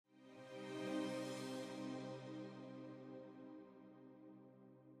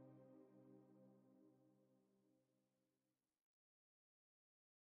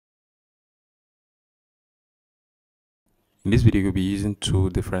In this video, we'll be using two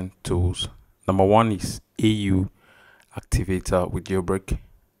different tools. Number one is AU Activator with Jailbreak,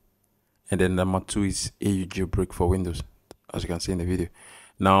 and then number two is AU Jailbreak for Windows, as you can see in the video.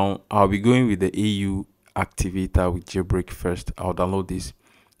 Now, I'll be going with the AU Activator with Jailbreak first. I'll download this.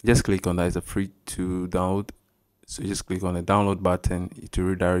 Just click on that. It's a free to download. So just click on the download button to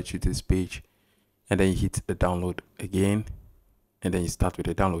redirect you to this page, and then you hit the download again, and then you start with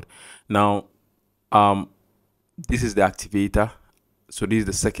the download. Now, this is the activator. So this is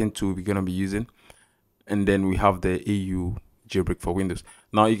the second tool we're going to be using. And then we have the AU Jailbreak for Windows.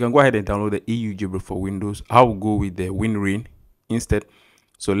 Now you can go ahead and download the AU Jailbreak for Windows. I will go with the WinRain instead.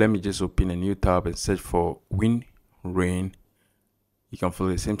 So let me just open a new tab and search for WinRain. You can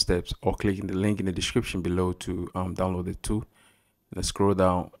follow the same steps or click in the link in the description below to download the tool. Let's scroll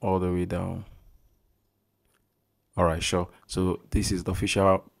down all the way down. All right, sure. So this is the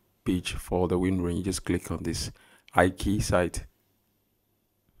official page for the WinRain. You just click on this iKey site.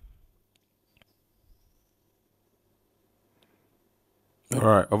 All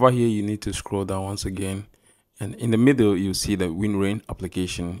right, over here you need to scroll down once again, and in the middle you see the WinRain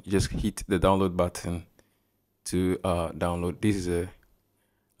application. You just hit the download button to download. This is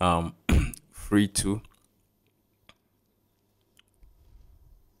a free tool.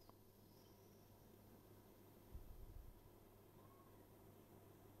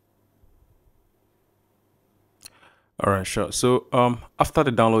 All right, sure. So after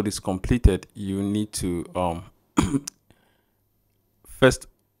the download is completed, you need to first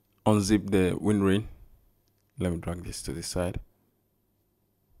unzip the WinRain. Let me drag this to the side.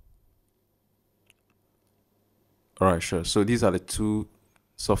 All right, sure. So these are the two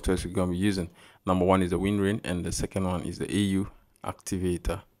softwares we're going to be using. Number one is the WinRain, and the second one is the AU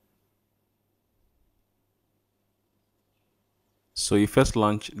Activator. So you first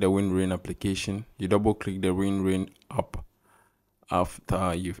launch the WinRain application. You double click the WinRain app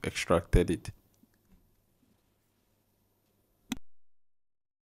after you've extracted it.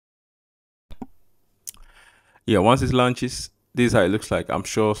 Yeah, once it launches, this is how it looks like. I'm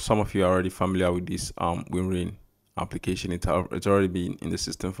sure some of you are already familiar with this WinRain application. It's already been in the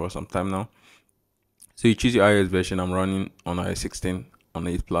system for some time now. So you choose your iOS version. I'm running on iOS 16 on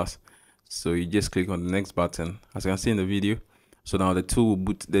 8 Plus. So you just click on the next button, as you can see in the video. So now the tool will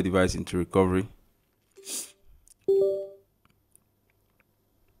boot the device into recovery.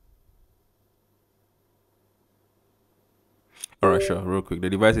 All right, sure, real quick. The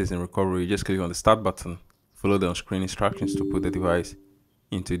device is in recovery. You just click on the start button. Follow the on-screen instructions to put the device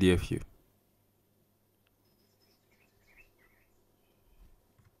into DFU.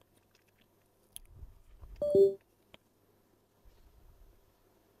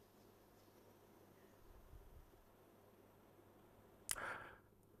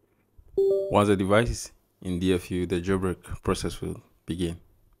 Once the device is in DFU, the jailbreak process will begin.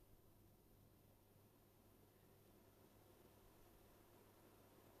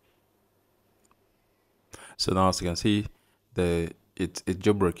 So now, as you can see, it's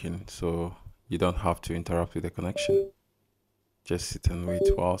jailbreaking, so you don't have to interrupt with the connection. Just sit and wait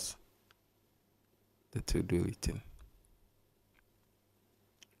whilst the tool deleting.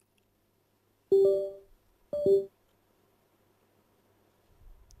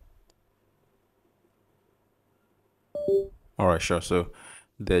 All right, sure. So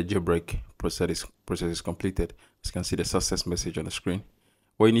the jailbreak process is completed. As you can see the success message on the screen.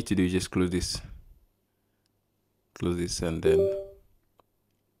 What you need to do is just close this, and then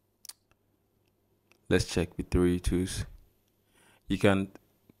let's check with 3 tools. You can,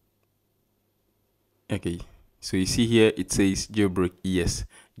 okay, so you see here it says jailbreak, yes,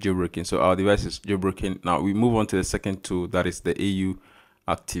 jailbreaking. So our device is jailbreaking. Now we move on to the second tool, that is the AU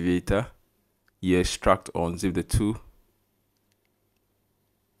Activator. You extract or unzip the tool,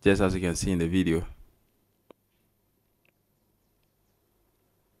 just as you can see in the video.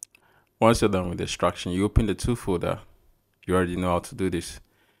 Once you're done with the extraction, you open the tool folder. You already know how to do this.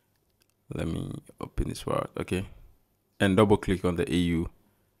 Let me open this word, okay, and double click on the AU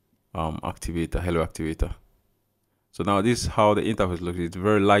Activator, Hello Activator. So now this is how the interface looks. It's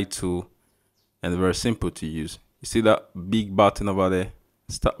very light tool and very simple to use. You see that big button over there,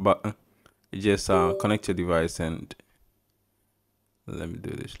 start button? You just connect your device, and let me do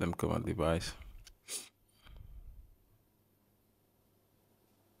this. Let me come on device.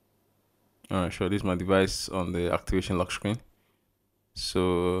 All right, sure. This is my device on the activation lock screen.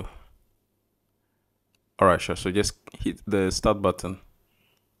 So, all right, sure. So just hit the start button,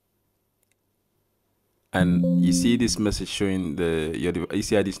 and you see this message showing your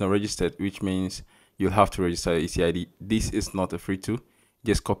ECID is not registered, which means you'll have to register your ECID. This is not a free tool.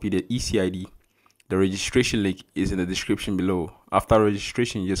 Just copy the ECID The registration link is in the description below. After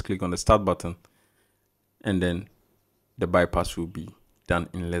registration, you just click on the start button, and then the bypass will be done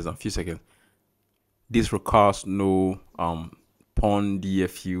in less than a few seconds. This requires no PON,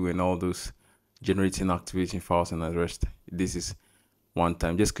 DFU, and all those generating activating files and the rest. This is one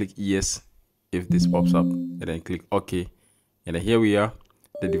time. Just click yes if this pops up, and then click OK, and then here we are.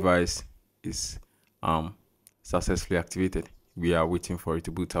 The device is successfully activated. We are waiting for it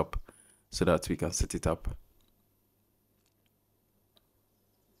to boot up so that we can set it up.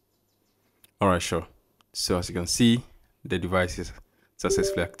 All right, sure. So as you can see, the device is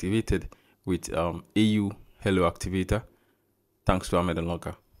successfully activated with AU Hello Activator, thanks to Ahmed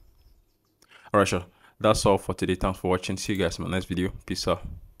Unllocker. All right, sure. That's all for today. Thanks for watching. See you guys in my next video. Peace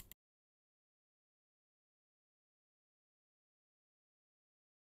out.